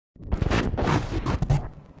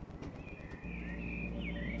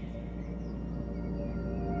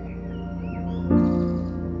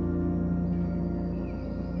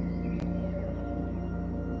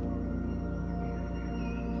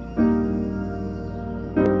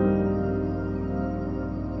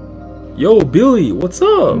Yo, Billy, what's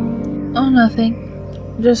up? Oh, nothing.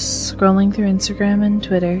 Just scrolling through Instagram and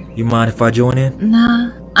Twitter. You mind if I join in?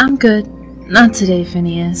 Nah, I'm good. Not today,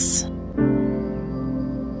 Phineas.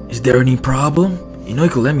 Is there any problem? You know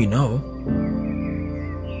you can let me know.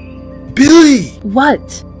 Billy!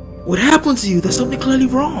 What? What happened to you? There's something clearly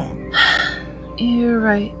wrong. You're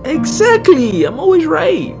right. Exactly! I'm always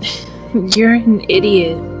right. You're an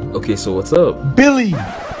idiot. Okay, so what's up? Billy!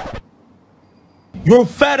 You're a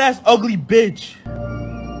fat-ass ugly bitch!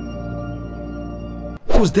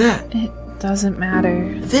 Who's that? It doesn't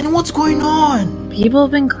matter. Then what's going on? People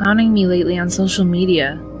have been clowning me lately on social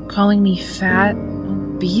media, calling me fat,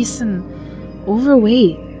 obese, and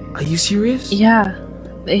overweight. Are you serious? Yeah,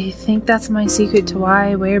 they think that's my secret to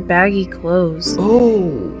why I wear baggy clothes.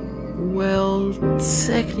 Oh, well,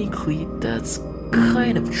 technically that's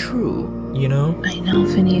kind of true, you know? I know,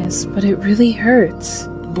 Phineas, but it really hurts.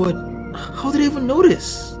 But how did I even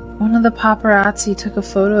notice? One of the paparazzi took a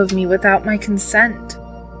photo of me without my consent.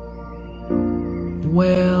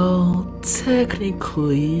 Well,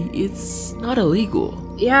 technically, it's not illegal.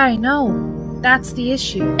 Yeah, I know. That's the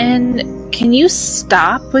issue. And can you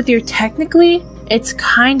stop with your technically? It's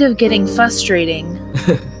kind of getting frustrating.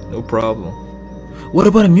 No problem. What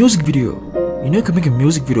about a music video? You know you can make a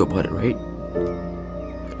music video about it, right?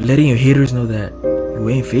 Letting your haters know that you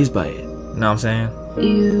ain't fazed by it. You know what I'm saying?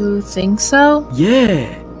 You think so?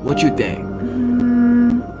 Yeah. What you think?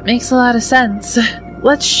 Makes a lot of sense.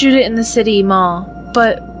 Let's shoot it in the city mall,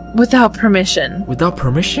 but without permission. Without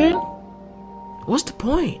permission? What's the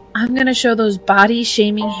point? I'm gonna show those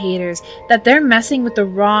body-shaming haters that they're messing with the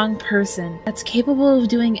wrong person that's capable of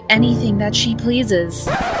doing anything that she pleases.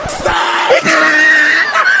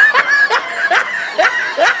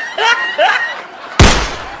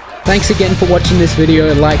 Thanks again for watching this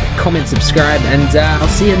video. Like, comment, subscribe, and I'll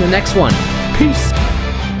see you in the next one. Peace!